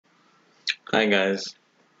Hi guys,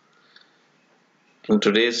 in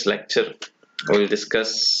today's lecture we'll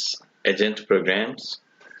discuss agent programs.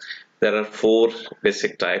 There are four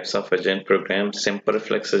basic types of agent programs: simple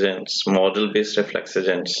reflex agents, model based reflex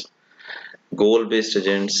agents, goal based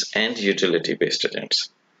agents and utility based agents.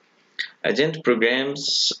 Agent programmes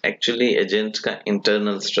actually agent का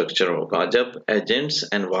internal structure होगा। जब agents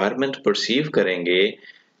environment perceive करेंगे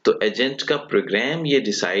तो agent का programme ये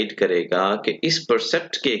decide करेगा कि इस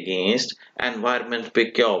परसेप्ट के अगेंस्ट एनवायरनमेंट पे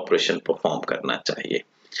क्या ऑपरेशन परफॉर्म करना चाहिए।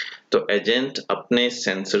 तो एजेंट अपने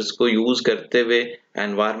सेंसर्स को यूज करते हुए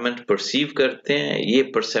एनवायरनमेंट परसीव करते हैं। ये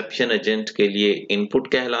परसेप्शन एजेंट के लिए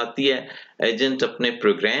इनपुट कहलाती है। एजेंट अपने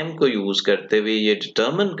प्रोग्राम को यूज करते हुए ये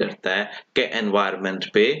डिटरमिन करता है कि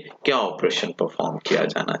एनवायरनमेंट पे क्या ऑपरेशन परफॉर्म किया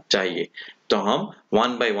जाना चाहिए। तो हम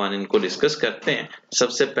वन बाय वन इनको डिस्कस करते हैं।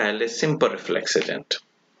 सबसे पहले simple reflex agent.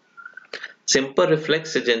 Simple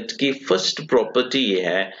reflex agent की फर्स्ट प्रॉपर्टी ये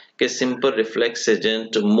है कि simple reflex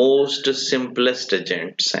agent most simplest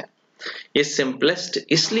agents हैं। ये सिंपलेस्ट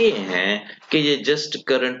इसलिए हैं कि ये जस्ट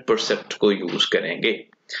करंट परसेप्ट को यूज करेंगे।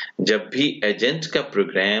 जब भी एजेंट का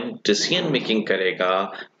प्रोग्राम डिसीजन मेकिंग करेगा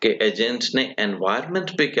कि एजेंट ने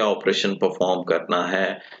एनवायरनमेंट पे क्या ऑपरेशन परफॉर्म करना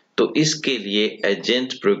है, तो इसके लिए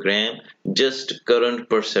agent programme just current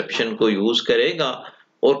perception को यूज करेगा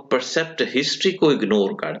और परसेप्ट हिस्ट्री को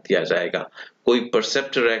इग्नोर कर दिया जाएगा। कोई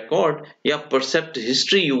परसेप्ट रिकॉर्ड या परसेप्ट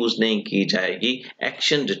हिस्ट्री यूज नहीं की जाएगी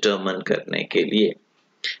एक्शन डिटरमिन करने के लिए।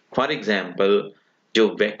 फॉर एग्जाम्पल, जो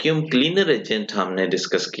वैक्यूम क्लीनर एजेंट हमने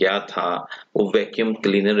डिस्कस किया था वो vacuum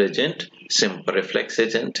cleaner agent simple reflex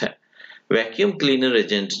agent है। वैक्यूम क्लीनर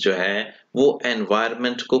एजेंट जो है वो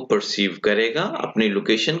एनवायरनमेंट को परसीव करेगा, अपनी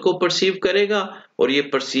लोकेशन को परसीव करेगा और ये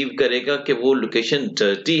परसीव करेगा कि वो लोकेशन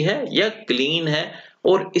डर्टी है या क्लीन है,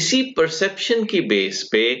 और इसी परसेप्शन की बेस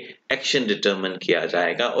पे एक्शन डिटरमिन किया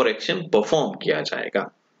जाएगा और एक्शन परफॉर्म किया जाएगा।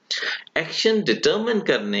 एक्शन डिटरमिन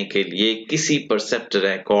करने के लिए किसी परसेप्ट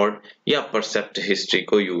रिकॉर्ड या परसेप्ट हिस्ट्री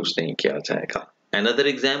को यूज नहीं किया जाएगा। Another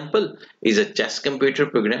example is a chess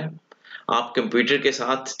computer program. आप कंप्यूटर के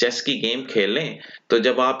साथ चेस की गेम खेलें तो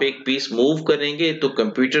जब आप एक पीस मूव करेंगे तो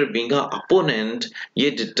कंप्यूटर बीइंग अपोनेंट ये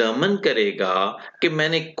डिटरमिन करेगा कि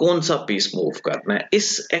मैंने कौन सा पीस मूव करना है।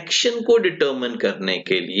 इस एक्शन को डिटरमिन करने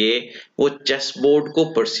के लिए वो चेस बोर्ड को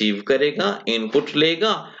परसीव करेगा, इनपुट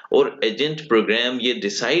लेगा और एजेंट प्रोग्राम ये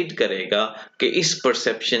डिसाइड करेगा कि इस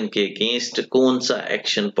परसेप्शन के अगेंस्ट कौन सा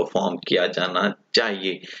एक्शन परफॉर्म किया जाना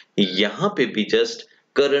चाहिए। यहाँ पे भी जस्ट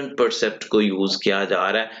करंट परसेप्ट को यूज किया जा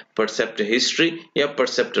रहा है, परसेप्ट हिस्ट्री या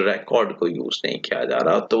परसेप्ट रिकॉर्ड को यूज नहीं किया जा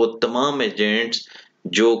रहा। तो वो तमाम एजेंट्स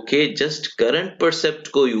जो कि जस्ट करंट परसेप्ट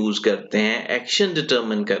को यूज करते हैं एक्शन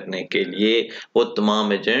डिटरमिन करने के लिए, वो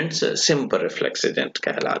तमाम एजेंट्स सिंपल रिफ्लेक्स एजेंट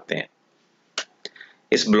कहलाते हैं।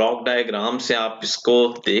 इस ब्लॉक डायग्राम से आप इसको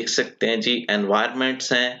देख सकते हैं जी।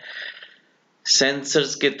 एनवायरनमेंट्स हैं,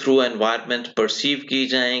 सेंसर्स के थ्रू एनवायरनमेंट परसीव की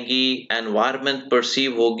जाएंगी, एनवायरनमेंट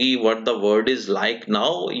परसीव होगी, what the word is like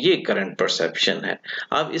now, ये करंट परसेप्शन है।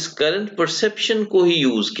 अब इस करंट परसेप्शन को ही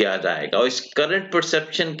यूज किया जाएगा और इस करंट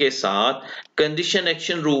परसेप्शन के साथ कंडीशन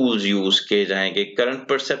एक्शन रूल्स यूज किए जाएंगे। करंट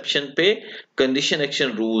परसेप्शन पे कंडीशन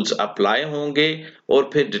एक्शन रूल्स अप्लाई होंगे और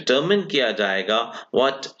फिर डिटरमिन किया जाएगा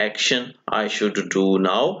what action I should do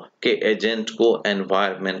now के एजेंट को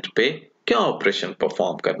एनवायरनमेंट पे क्या ऑपरेशन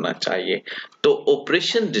परफॉर्म करना चाहिए। तो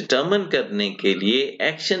ऑपरेशन डिटरमिन करने के लिए,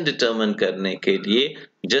 एक्शन डिटरमिन करने के लिए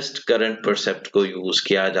जस्ट करंट परसेप्ट को यूज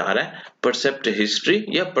किया जा रहा है, परसेप्ट हिस्ट्री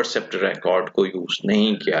या परसेप्ट रिकॉर्ड को यूज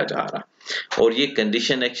नहीं किया जा रहा। और ये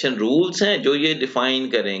कंडीशन एक्शन रूल्स हैं जो ये डिफाइन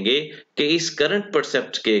करेंगे कि इस करंट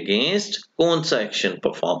परसेप्ट के अगेंस्ट कौन सा एक्शन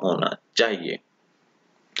परफॉर्म होना चाहिए।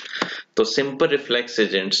 तो सिंपल रिफ्लेक्स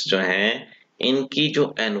एजेंट्स जो हैं इनकी जो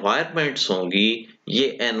एनवायरनमेंट्स होंगी ये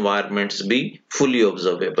एनवायरनमेंट्स भी फुली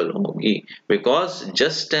ऑब्जर्वेबल होंगी, because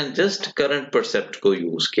just and just current परसेप्ट को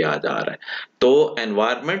यूज किया जा रहा है। तो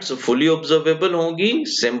एनवायरनमेंट्स फुली ऑब्जर्वेबल होंगी,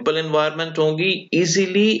 सिंपल एनवायरनमेंट होंगी,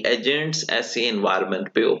 इजीली एजेंट्स ऐसे एनवायरनमेंट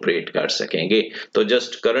पे ऑपरेट कर सकेंगे। तो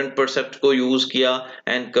जस्ट करंट परसेप्ट को यूज किया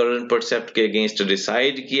एंड करंट परसेप्ट के अगेंस्ट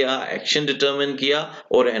डिसाइड किया, एक्शन डिटरमिन किया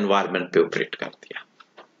और एनवायरनमेंट पे ऑपरेट कर दिया।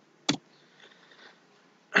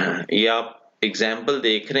 ये आप एग्जाम्पल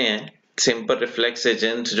देख रहे हैं। सिंपल रिफ्लेक्स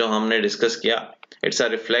एजेंट जो हमने डिस्कस किया, it's a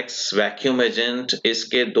reflex vacuum agent.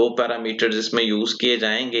 इसके दो पैरामीटर्स इसमें यूज किए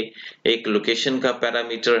जाएंगे, एक लोकेशन का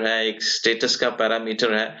पैरामीटर है, एक स्टेटस का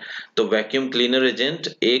पैरामीटर है। तो वैक्यूम क्लीनर एजेंट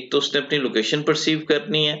एक तो उसने अपनी लोकेशन परसीव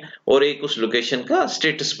करनी है और एक उस लोकेशन का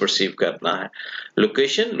स्टेटस परसीव करना है।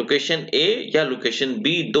 लोकेशन ए या लोकेशन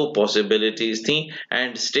बी दो पॉसिबिलिटीज थी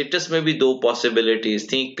एंड स्टेटस में भी दो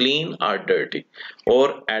पॉसिबिलिटीज थी, क्लीन और डर्टी।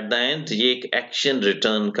 और एट द एंड ये एक एक्शन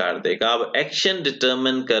रिटर्न कर देगा। अब एक्शन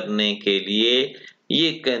डिटरमिन करने के लिए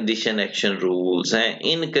ये कंडीशन एक्शन रूल्स हैं।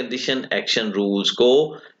 इन कंडीशन एक्शन रूल्स को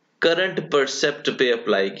करंट परसेप्ट पे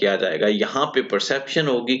अप्लाई किया जाएगा। यहाँ पे परसेप्शन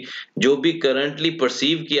होगी, जो भी करंटली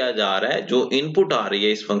परसीव किया जा रहा है, जो इनपुट आ रही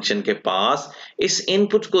है इस फंक्शन के पास, इस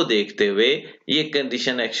इनपुट को देखते हुए ये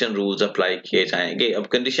कंडीशन एक्शन रूल्स अप्लाई किए जाएंगे। अब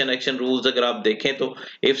कंडीशन एक्शन रूल्स अगर आप देखें तो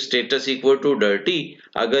if status equal to dirty,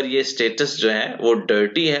 अगर ये स्टेटस जो है वो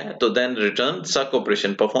डर्टी है तो देन रिटर्न सक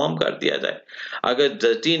ऑपरेशन परफॉर्म कर दिया जाए। अगर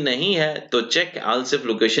डर्टी नहीं है तो check else if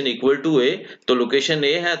location equal to ए, तो लोकेशन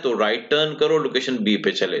ए है तो राइट टर्न करो, लोकेशन बी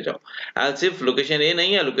पे चले जाओ। एल्स इफ लोकेशन ए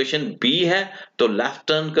नहीं है, लोकेशन बी है तो लेफ्ट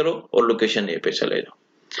टर्न करो और लोकेशन ए पे चले जाओ।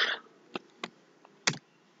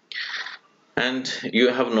 And you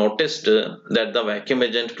have noticed that the vacuum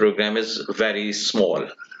agent program is very small.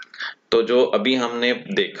 तो जो अभी हमने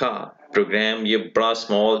देखा प्रोग्राम, ये बड़ा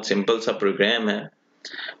स्मॉल सिंपल सा प्रोग्राम है।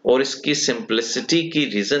 और इसकी सिंपलिसिटी की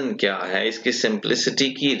रीजन क्या है? इसकी सिंपलिसिटी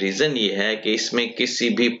की रीजन ये है कि इसमें किसी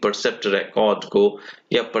भी परसेप्ट रिकॉर्ड को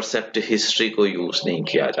या परसेप्ट हिस्ट्री को यूज नहीं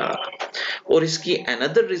किया जा रहा। और इसकी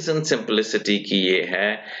अनदर रीजन सिंपलिसिटी की ये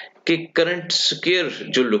है कि करंट स्क्वायर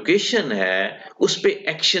जो लोकेशन है उस पे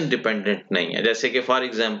एक्शन डिपेंडेंट नहीं है। जैसे कि फॉर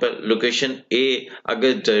एग्जांपल लोकेशन ए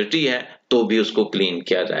अगर डर्टी है तो भी उसको क्लीन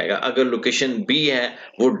किया जाएगा, अगर लोकेशन बी है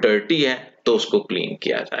वो डर्टी है तो उसको क्लीन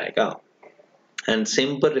किया जाएगा। एंड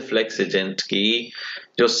सिंपल रिफ्लेक्स एजेंट की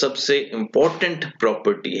जो सबसे इंपॉर्टेंट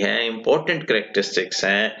प्रॉपर्टी है, इंपॉर्टेंट कैरेक्टरिस्टिक्स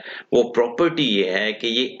है, वो प्रॉपर्टी ये है कि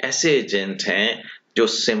ये ऐसे एजेंट हैं जो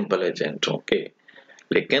सिंपल एजेंट होंगे,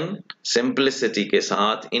 लेकिन सिंपलिसिटी के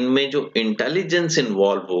साथ इनमें जो इंटेलिजेंस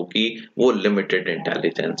इन्वॉल्व होगी वो लिमिटेड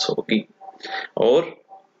इंटेलिजेंस होगी। और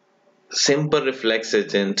सिंपल रिफ्लेक्स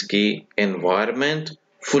एजेंट की एनवायरनमेंट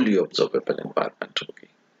फुली ऑब्जर्वेबल एनवायरनमेंट होगी।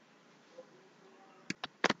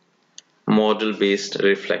 Model based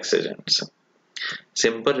reflex agents,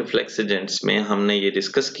 simple reflex agents में हमने ये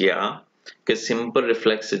डिस्कस किया कि सिंपल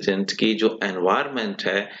रिफ्लेक्स एजेंट की जो एनवायरनमेंट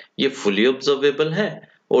है ये फुली ऑब्जर्वेबल है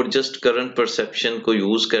और जस्ट करंट परसेप्शन को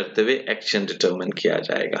यूज करते हुए एक्शन डिटरमिन किया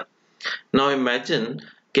जाएगा। नाउ इमेजिन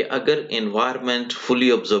कि अगर एनवायरनमेंट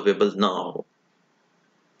फुली ऑब्जर्वेबल ना हो,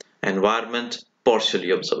 एनवायरनमेंट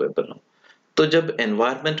पार्शियली ऑब्जर्वेबल हो, तो जब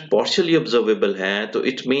एनवायरनमेंट पार्शियली ऑब्जर्वेबल है तो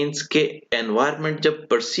इट मींस कि एनवायरनमेंट जब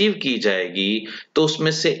परसीव की जाएगी तो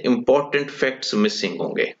उसमें से इंपॉर्टेंट फैक्ट्स मिसिंग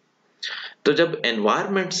होंगे। तो जब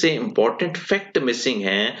एनवायरनमेंट से इंपॉर्टेंट फैक्ट मिसिंग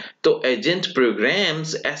हैं तो एजेंट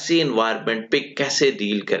प्रोग्राम्स ऐसी एनवायरनमेंट पे कैसे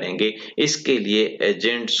डील करेंगे? इसके लिए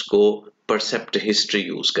एजेंट्स को परसेप्ट हिस्ट्री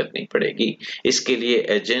यूज करनी पड़ेगी, इसके लिए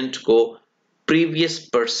एजेंट को प्रीवियस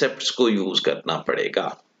परसेप्ट्स को यूज करना पड़ेगा।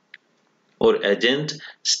 और एजेंट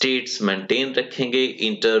स्टेट्स मेंटेन रखेंगे,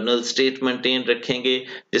 इंटरनल स्टेट मेंटेन रखेंगे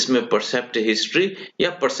जिसमें परसेप्ट हिस्ट्री या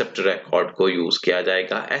परसेप्ट रिकॉर्ड को यूज किया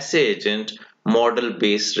जाएगा। ऐसे agent model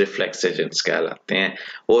based reflex agents कहलाते हैं।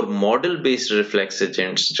 और मॉडल बेस्ड रिफ्लेक्स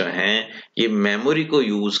एजेंट्स जो हैं ये मेमोरी को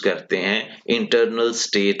यूज करते हैं इंटरनल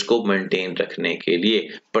स्टेट को मेंटेन रखने के लिए,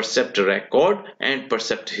 परसेप्ट रिकॉर्ड एंड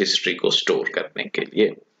परसेप्ट हिस्ट्री को स्टोर करने के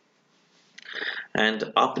लिए। And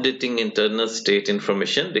updating internal state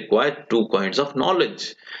information require two kinds of knowledge।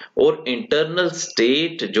 और internal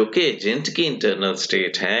state जो कि एजेंट की internal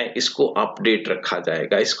state है इसको अपडेट रखा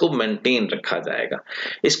जाएगा, इसको मेंटेन रखा जाएगा।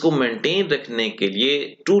 इसको मेंटेन रखने के लिए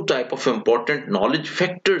to type of important knowledge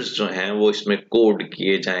factors जो हैं वो इसमें कोड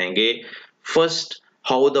किए जाएंगे। First,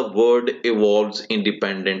 how the word evolves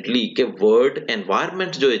independently, के वर्ड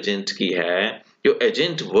एनवायरनमेंट जो एजेंट की है, जो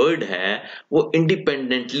एजेंट वर्ड है वो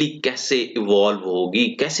इंडिपेंडेंटली कैसे इवॉल्व होगी,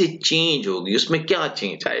 कैसे चेंज होगी, उसमें क्या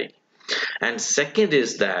चेंज आएगी। And second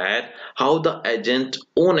is that how the agent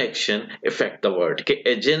own action effect the word, के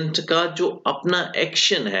एजेंट का जो अपना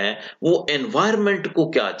एक्शन है वो एनवायरनमेंट को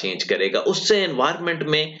क्या चेंज करेगा, उससे एनवायरनमेंट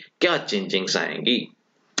में क्या चेंजिंग्स आएंगी।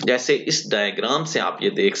 जैसे इस डायग्राम से आप ये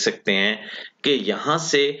देख सकते हैं कि यहां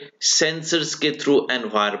से सेंसर्स के थ्रू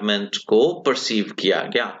एनवायरनमेंट को परसीव किया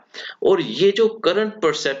गया और ये जो करंट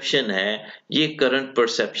परसेप्शन है ये करंट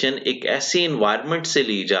परसेप्शन एक ऐसी एनवायरनमेंट से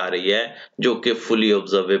ली जा रही है जो कि फुली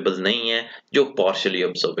ऑब्जर्वेबल नहीं है, जो पार्शियली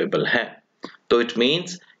ऑब्जर्वेबल है। तो इट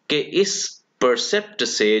मींस कि इस परसेप्ट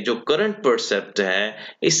से जो करंट परसेप्ट है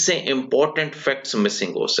इससे इंपॉर्टेंट फैक्ट्स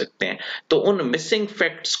मिसिंग हो सकते हैं। तो उन मिसिंग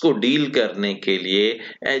फैक्ट्स को डील करने के लिए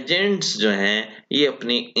एजेंट्स जो हैं ये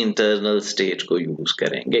अपनी इंटरनल स्टेट को यूज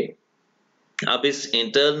करेंगे। अब इस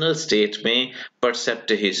इंटरनल स्टेट में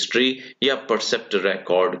परसेप्ट हिस्ट्री या परसेप्ट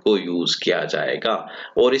रिकॉर्ड को यूज किया जाएगा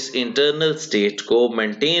और इस इंटरनल स्टेट को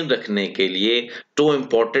मेंटेन रखने के लिए two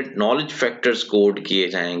important knowledge factors code किए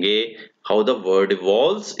जाएंगे। how the word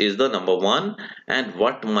evolves is the number 1 and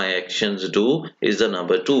what my actions do is the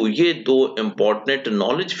number 2. ये दो important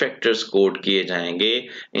knowledge factors कोड किए जाएंगे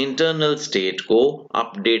internal state को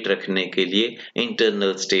अपडेट रखने के लिए,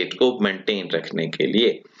 internal state को मेंटेन रखने के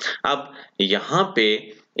लिए। अब यहाँ पे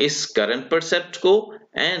इस current percept को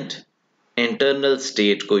and इंटरनल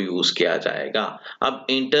स्टेट को यूज किया जाएगा। अब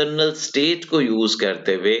इंटरनल स्टेट को यूज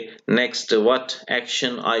करते हुए next what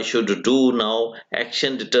action I should do now,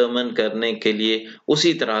 action determine करने के लिए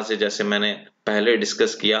उसी तरह से जैसे मैंने पहले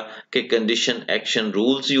डिस्कस किया कि कंडीशन एक्शन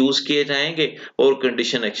रूल्स यूज किए जाएंगे और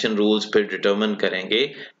कंडीशन एक्शन रूल्स पे डिटरमिन करेंगे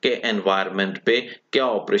कि एनवायरनमेंट पे क्या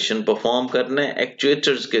ऑपरेशन परफॉर्म करना है,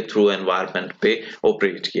 एक्चुएटर्स के थ्रू एनवायरनमेंट पे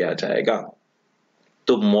ऑपरेट किया जाएगा।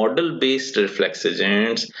 तो मॉडल बेस्ड रिफ्लेक्स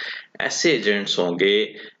एजेंट्स ऐसे एजेंट्स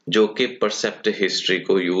होंगे जो कि परसेप्ट हिस्ट्री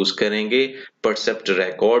को यूज करेंगे, परसेप्ट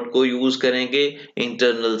रिकॉर्ड को यूज करेंगे,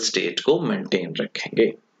 इंटरनल स्टेट को मेंटेन रखेंगे।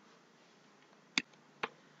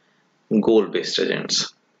 गोल बेस्ड एजेंट्स,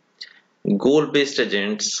 गोल बेस्ड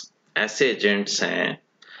एजेंट्स ऐसे एजेंट्स हैं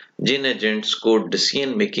जिन एजेंट्स को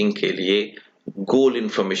डिसीजन मेकिंग के लिए गोल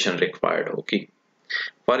इंफॉर्मेशन रिक्वायर्ड होगी।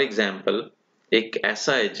 फॉर एग्जांपल एक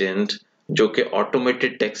ऐसा एजेंट जो कि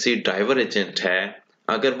ऑटोमेटेड टैक्सी ड्राइवर एजेंट है,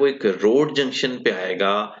 अगर वो एक रोड जंक्शन पे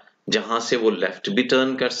आएगा जहां से वो लेफ्ट भी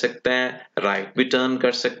टर्न कर सकता है, राइट भी टर्न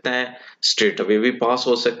कर सकता है, स्ट्रेट अवे भी पास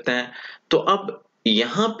हो सकता है, तो अब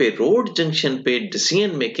यहाँ पे रोड जंक्शन पे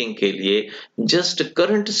डिसीजन मेकिंग के लिए just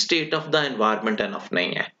current state of the environment enough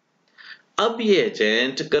नहीं है। अब ये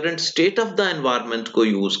agent current state of the environment को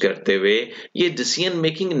यूज करते हुए ये डिसीजन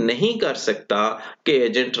मेकिंग नहीं कर सकता कि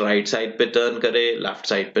एजेंट राइट साइड पे टर्न करे, लेफ्ट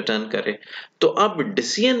साइड पे टर्न करे। तो अब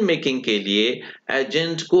डिसीजन मेकिंग के लिए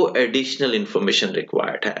एजेंट को एडिशनल इंफॉर्मेशन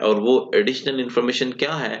रिक्वायर्ड है, और वो एडिशनल इंफॉर्मेशन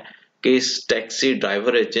क्या है कि इस टैक्सी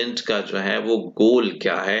ड्राइवर एजेंट का जो है वो गोल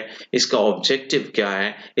क्या है, इसका ऑब्जेक्टिव क्या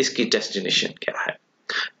है, इसकी डेस्टिनेशन क्या है।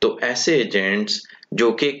 तो ऐसे एजेंट्स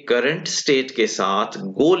जो कि करंट स्टेट के साथ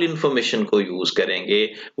गोल इंफॉर्मेशन को यूज करेंगे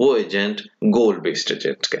वो एजेंट गोल बेस्ड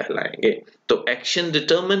एजेंट कहलाएंगे। तो एक्शन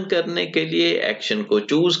डिटरमिन करने के लिए, एक्शन को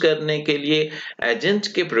चूज करने के लिए एजेंट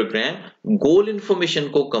के प्रोग्राम गोल इंफॉर्मेशन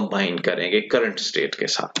को कंबाइन करेंगे करंट स्टेट के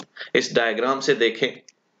साथ। इस डायग्राम से देखें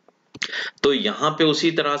तो यहाँ पे उसी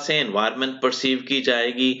तरह से एनवायरनमेंट परसीव की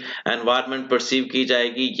जाएगी, एनवायरनमेंट परसीव की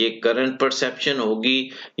जाएगी, ये करंट परसेप्शन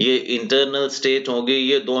होगी, ये इंटरनल स्टेट होगी,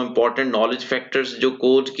 ये दो इंपॉर्टेंट नॉलेज फैक्टर्स जो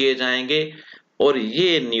कोड किए जाएंगे, और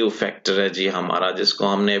ये न्यू फैक्टर है जी हमारा जिसको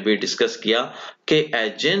हमने अभी डिस्कस किया कि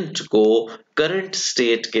एजेंट को करंट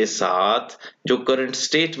स्टेट के साथ जो करंट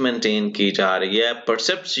स्टेट मेंटेन की जा रही है,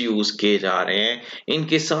 परसेप्ट्स यूज किए जा रहे हैं,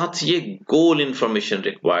 इनके साथ ये गोल इंफॉर्मेशन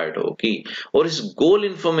रिक्वायर्ड होगी, और इस गोल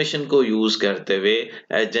इंफॉर्मेशन को यूज करते हुए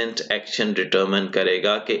एजेंट एक्शन डिटरमिन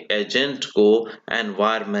करेगा कि एजेंट को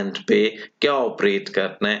एनवायरनमेंट पे क्या ऑपरेट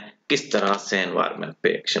करना है, किस तरह से एनवायरनमेंट पे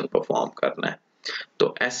एक्शन परफॉर्म करना है।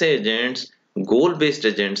 तो ऐसे एजेंट्स गोल बेस्ड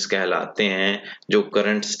एजेंट्स कहलाते हैं जो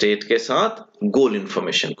करंट स्टेट के साथ गोल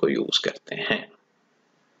इंफॉर्मेशन को यूज करते हैं।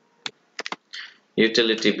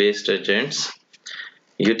 Utility based agents,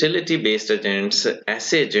 utility based agents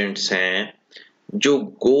ऐसे एजेंट्स हैं जो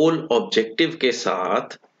गोल ऑब्जेक्टिव के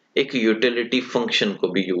साथ एक यूटिलिटी फंक्शन को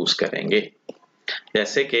भी यूज करेंगे।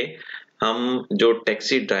 जैसे कि हम जो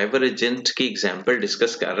टैक्सी ड्राइवर एजेंट की एग्जांपल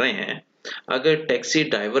डिस्कस कर रहे हैं, अगर टैक्सी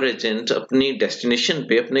ड्राइवर एजेंट अपनी डेस्टिनेशन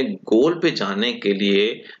पे, अपने गोल पे जाने के लिए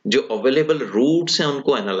जो अवेलेबल रूट्स हैं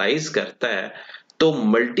उनको एनालाइज करता है, तो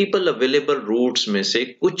मल्टीपल अवेलेबल रूट्स में से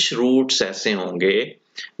कुछ रूट्स ऐसे होंगे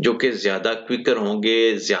जो कि ज्यादा क्विकर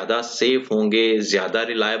होंगे, ज्यादा सेफ होंगे, ज्यादा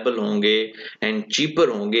रिलायबल होंगे एंड चीपर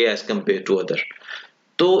होंगे एज कंपेयर टू अदर।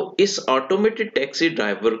 तो इस ऑटोमेटेड टैक्सी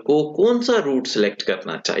ड्राइवर को कौन सा रूट सिलेक्ट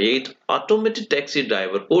करना चाहिए? ऑटोमेटेड टैक्सी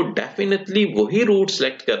ड्राइवर को डेफिनेटली वही रूट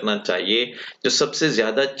सिलेक्ट करना चाहिए जो सबसे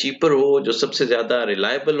ज्यादा चीपर हो, जो सबसे ज्यादा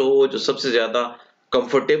रिलायबल हो, जो सबसे ज्यादा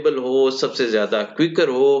कंफर्टेबल हो, सबसे ज्यादा क्विकर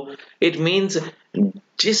हो। इट मींस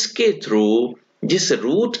जिसके थ्रू, जिस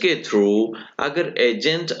रूट के थ्रू अगर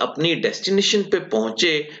एजेंट अपनी डेस्टिनेशन पे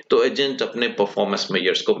पहुंचे तो एजेंट अपने परफॉर्मेंस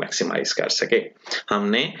मेजर्स को मैक्सिमाइज कर सके।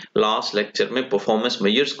 हमने लास्ट लेक्चर में परफॉर्मेंस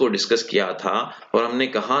मेजर्स को डिस्कस किया था और हमने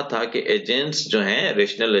कहा था कि एजेंट्स जो हैं,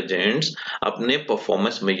 रेशनल एजेंट्स, अपने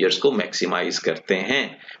परफॉर्मेंस मेजर्स को मैक्सिमाइज करते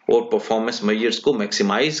हैं, और परफॉर्मेंस मेजर्स को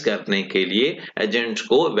मैक्सिमाइज करने के लिए एजेंट्स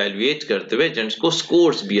को इवैल्यूएट करते हुए एजेंट्स को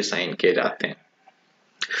स्कोर्स भी असाइन किए जाते हैं।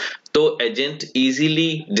 तो एजेंट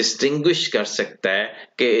इजीली डिस्टिंग्विश कर सकता है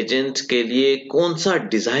कि एजेंट के लिए कौन सा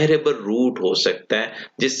डिजायरेबल रूट हो सकता है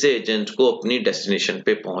जिससे एजेंट को अपनी डेस्टिनेशन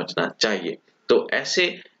पे पहुंचना चाहिए। तो ऐसे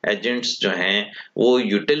एजेंट्स जो हैं वो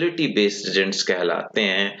यूटिलिटी बेस्ड एजेंट्स कहलाते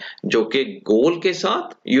हैं जो कि गोल के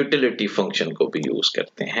साथ यूटिलिटी फंक्शन को भी यूज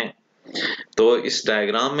करते हैं। तो इस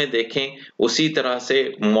डायग्राम में देखें उसी तरह से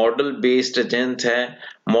मॉडल बेस्ड एजेंट है।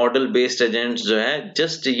 मॉडल बेस्ड एजेंट जो है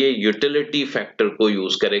जस्ट ये यूटिलिटी फैक्टर को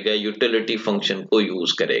यूज करेगा, यूटिलिटी फंक्शन को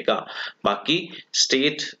यूज करेगा। बाकी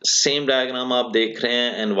स्टेट सेम डायग्राम आप देख रहे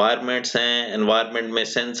हैं, एनवायरमेंट्स हैं, एनवायरमेंट में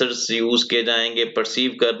सेंसर्स यूज किए जाएंगे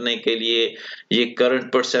परसीव करने के लिए। ये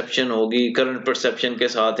करंट परसेप्शन होगी, करंट परसेप्शन के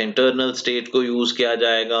साथ इंटरनल स्टेट को यूज किया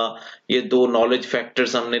जाएगा। ये दो नॉलेज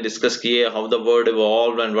फैक्टर्स हमने डिस्कस किए, how the word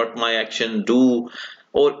evolve and what my action do,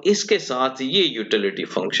 और इसके साथ ये यूटिलिटी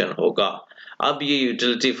फंक्शन होगा। अब ये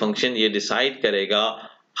यूटिलिटी फंक्शन ये डिसाइड करेगा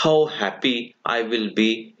how happy I will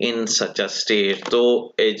be in such a state. तो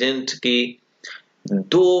एजेंट की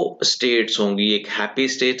दो स्टेट्स होंगी, एक हैप्पी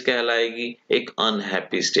स्टेट कहलाएगी, एक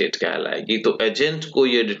अनहैप्पी स्टेट कहलाएगी। तो एजेंट को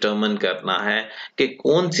ये डिटरमिन करना है कि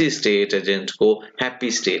कौन सी स्टेट एजेंट को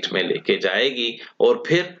हैप्पी स्टेट में लेके जाएगी, और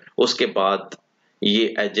फिर उसके बाद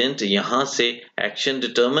ये एजेंट यहां से एक्शन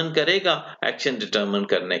डिटरमिन करेगा। एक्शन डिटरमिन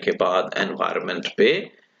करने के बाद एनवायरनमेंट पे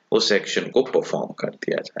उस एक्शन को परफॉर्म कर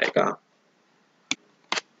दिया जाएगा।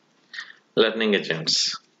 Learning agents.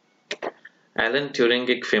 एलन ट्यूरिंग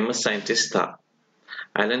एक फेमस साइंटिस्ट था।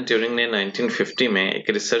 एलन ट्यूरिंग ने 1950 में एक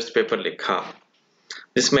रिसर्च पेपर लिखा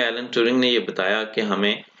जिसमें एलन ट्यूरिंग ने यह बताया कि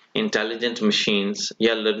हमें इंटेलिजेंट मशीन्स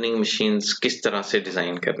या लर्निंग मशीन्स किस तरह से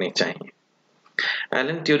डिजाइन करनी चाहिए।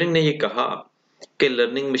 एलन ट्यूरिंग ने यह कहा कि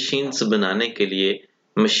लर्निंग मशीन्स बनाने के लिए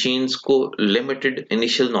मशीन्स को लिमिटेड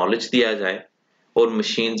इनिशियल नॉलेज दिया जाए और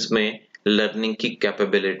मशीन्स में लर्निंग की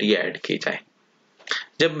कैपेबिलिटी ऐड की जाए।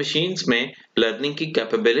 जब मशीन्स में लर्निंग की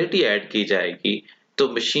कैपेबिलिटी ऐड की जाएगी तो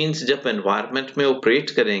मशीन्स जब एनवायरनमेंट में ऑपरेट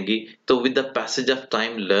करेंगी तो with the passage of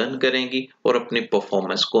time learn करेंगी और अपनी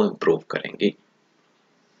परफॉर्मेंस को इंप्रूव करेंगी।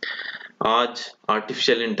 आज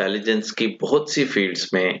आर्टिफिशियल इंटेलिजेंस की बहुत सी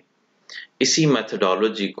फील्ड्स में इसी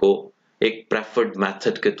मेथोडोलॉजी को एक प्रेफर्ड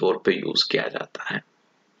मेथड के तौर पे यूज किया जाता है।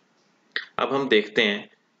 अब हम देखते हैं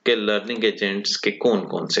कि लर्निंग एजेंट्स के कौन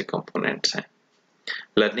कौन से कंपोनेंट्स हैं।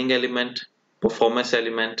 Learning element, performance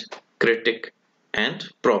element, critic and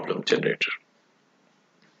problem generator.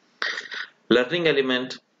 Learning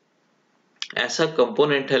element ऐसा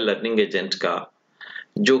कंपोनेंट है लर्निंग एजेंट का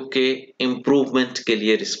जो कि इंप्रूवमेंट के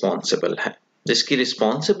लिए रिस्पॉन्सिबल है, जिसकी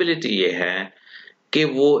रिस्पॉन्सिबिलिटी ये है कि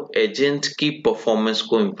वो एजेंट की परफॉर्मेंस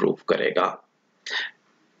को इंप्रूव करेगा।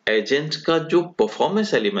 एजेंट का जो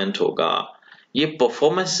परफॉर्मेंस एलिमेंट होगा, ये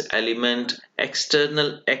परफॉर्मेंस एलिमेंट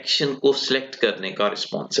एक्सटर्नल एक्शन को सिलेक्ट करने का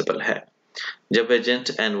रिस्पॉन्सिबल है। जब एजेंट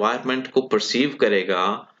एनवायरनमेंट को परसीव करेगा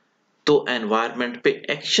तो एनवायरनमेंट पे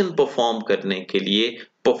एक्शन परफॉर्म करने के लिए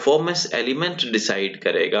परफॉर्मेंस एलिमेंट डिसाइड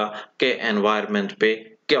करेगा कि एनवायरनमेंट पे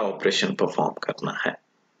क्या ऑपरेशन परफॉर्म करना है।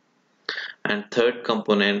 एंड थर्ड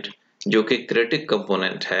कंपोनेंट जो कि क्रिटिक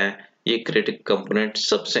कंपोनेंट है, ये क्रिटिक कंपोनेंट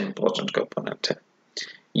सबसे इंपॉर्टेंट कंपोनेंट है।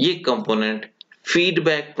 ये कंपोनेंट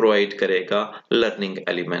फीडबैक प्रोवाइड करेगा लर्निंग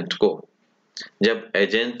एलिमेंट को। जब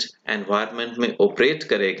एजेंट एनवायरनमेंट में ऑपरेट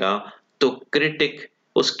करेगा तो क्रिटिक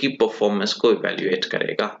उसकी परफॉर्मेंस को इवैल्यूएट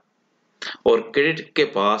करेगा और क्रिटिक के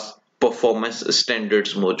पास परफॉर्मेंस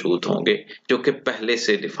स्टैंडर्ड्स मौजूद होंगे जो कि पहले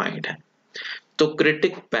से डिफाइंड है। तो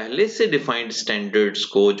क्रिटिक पहले से डिफाइंड स्टैंडर्ड्स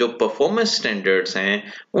को, जो परफॉर्मेंस स्टैंडर्ड्स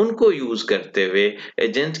हैं, उनको यूज करते हुए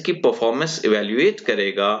एजेंट की परफॉर्मेंस इवैल्यूएट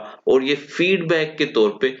करेगा और ये फीडबैक के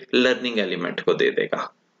तौर पे लर्निंग एलिमेंट को दे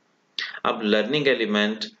देगा। अब लर्निंग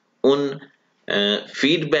एलिमेंट उन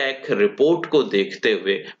फीडबैक रिपोर्ट को देखते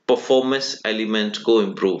हुए परफॉर्मेंस एलिमेंट को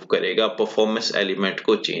इंप्रूव करेगा, परफॉर्मेंस एलिमेंट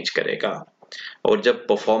को चेंज करेगा। और जब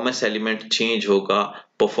परफॉर्मेंस एलिमेंट चेंज होगा,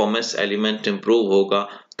 परफॉर्मेंस एलिमेंट इंप्रूव होगा,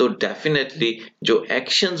 तो डेफिनेटली जो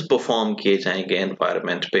एक्शंस परफॉर्म किए जाएंगे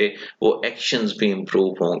एनवायरनमेंट पे, वो एक्शंस भी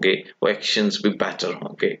इंप्रूव होंगे, वो एक्शंस भी बेटर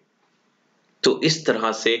होंगे। तो इस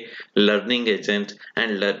तरह से learning agent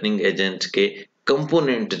and learning agent के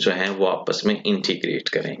कंपोनेंट जो हैं वो आपस में इंटीग्रेट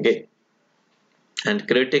करेंगे। And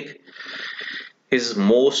critic is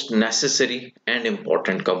most necessary and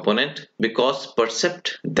important component because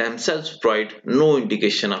percept themselves provide no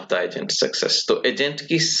indication of the agent success। तो एजेंट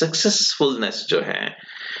की सक्सेसफुलनेस जो है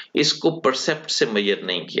इसको परसेप्ट से मेजर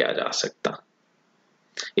नहीं किया जा सकता।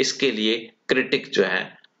 इसके लिए क्रिटिक जो है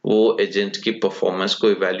वो एजेंट की परफॉर्मेंस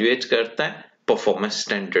को इवैल्यूएट करता है परफॉर्मेंस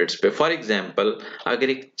स्टैंडर्ड्स पे। फॉर एग्जांपल, अगर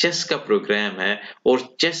एक चेस का प्रोग्राम है और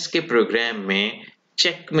चेस के प्रोग्राम में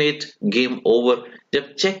चेकमेट गेम ओवर,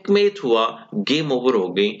 जब चेकमेट हुआ गेम ओवर हो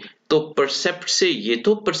गई, तो परसेप्ट से ये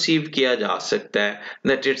तो परसीव किया जा सकता है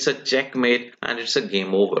that it's a checkmate and it's a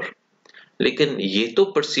game over, लेकिन ये तो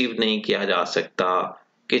परसीव नहीं किया जा सकता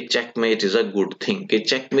कि checkmate is a good thing, कि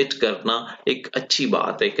चेकमेट करना एक अच्छी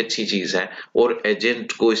बात है, एक अच्छी चीज है और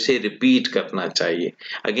एजेंट को इसे रिपीट करना चाहिए,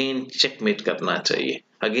 अगेन चेकमेट करना चाहिए।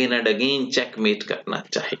 अगेन एंड अगेन चेकमेट करना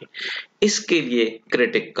चाहिए। इसके लिए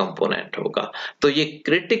क्रिटिक कंपोनेंट होगा। तो ये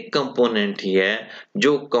क्रिटिक कंपोनेंट ही है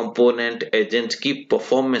जो कंपोनेंट एजेंट की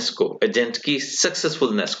परफॉर्मेंस को, एजेंट की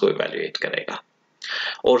सक्सेसफुलनेस को इवैल्यूएट करेगा।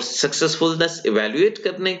 और सक्सेसफुलनेस इवैल्यूएट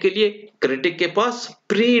करने के लिए क्रिटिक के पास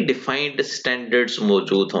प्री डिफाइंड स्टैंडर्ड्स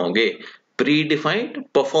मौजूद होंगे, प्री डिफाइंड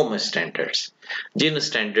परफॉर्मेंस स्टैंडर्ड्स, जिन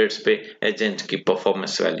स्टैंडर्ड्स पे एजेंट की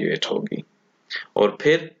परफॉर्मेंस इवैल्यूएट होगी। और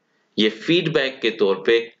फिर ये फीडबैक के तौर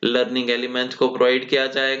पे लर्निंग एलिमेंट को प्रोवाइड किया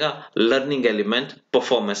जाएगा। लर्निंग एलिमेंट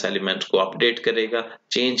परफॉर्मेंस एलिमेंट को अपडेट करेगा,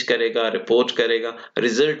 चेंज करेगा, रिपोर्ट करेगा,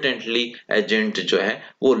 रिजल्टेंटली एजेंट जो है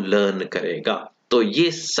वो लर्न करेगा। तो ये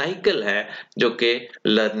साइकिल है जो कि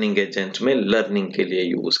लर्निंग एजेंट में लर्निंग के लिए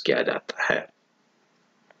यूज किया जाता है।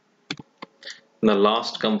 The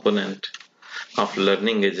last component of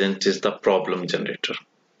learning agent is the problem generator.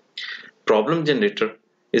 Problem generator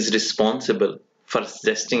is responsible for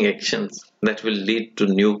suggesting actions that will lead to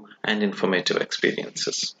new and informative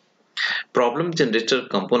experiences. Problem generator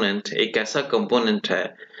component एक ऐसा component है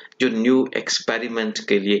जो new experiment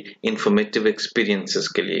के लिए, informative experiences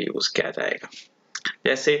के लिए use किया जाएगा।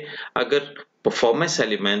 जैसे अगर performance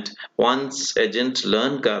element once agent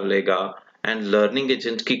learn कर लेगा एंड लर्निंग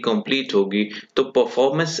एजेंट की कंप्लीट होगी तो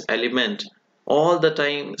performance element all the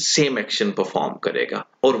time same action perform करेगा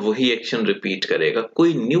और वही एक्शन रिपीट करेगा,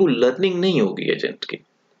 कोई न्यू लर्निंग नहीं होगी एजेंट की।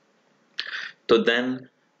 तो देन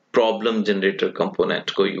प्रॉब्लम जनरेटर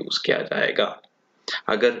कंपोनेंट को यूज किया जाएगा।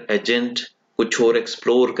 अगर एजेंट कुछ और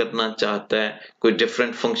एक्सप्लोर करना चाहता है, कोई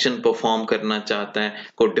डिफरेंट फंक्शन परफॉर्म करना चाहता है,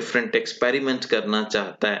 कोई डिफरेंट एक्सपेरिमेंट करना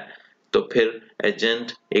चाहता है, तो फिर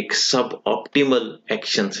एजेंट एक सब ऑप्टिमल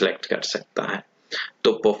एक्शन सेलेक्ट कर सकता है।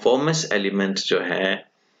 तो परफॉर्मेंस एलिमेंट जो है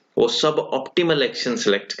वो सब ऑप्टिमल एक्शन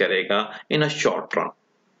सेलेक्ट करेगा इन अ शॉर्ट रन।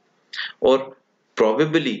 और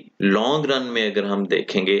प्रोबेबली लॉन्ग रन में अगर हम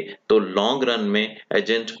देखेंगे तो लॉन्ग रन में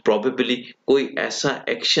एजेंट प्रोबेबली कोई ऐसा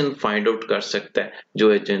एक्शन फाइंड आउट कर सकता है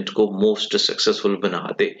जो एजेंट को मोस्ट सक्सेसफुल बना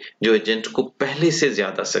दे, जो एजेंट को पहले से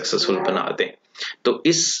ज्यादा सक्सेसफुल बना दे। तो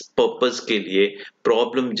इस पर्पस के लिए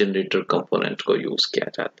प्रॉब्लम जनरेटर कंपोनेंट को यूज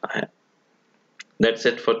किया जाता है। That's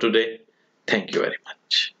it for today. Thank you very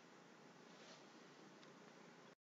much.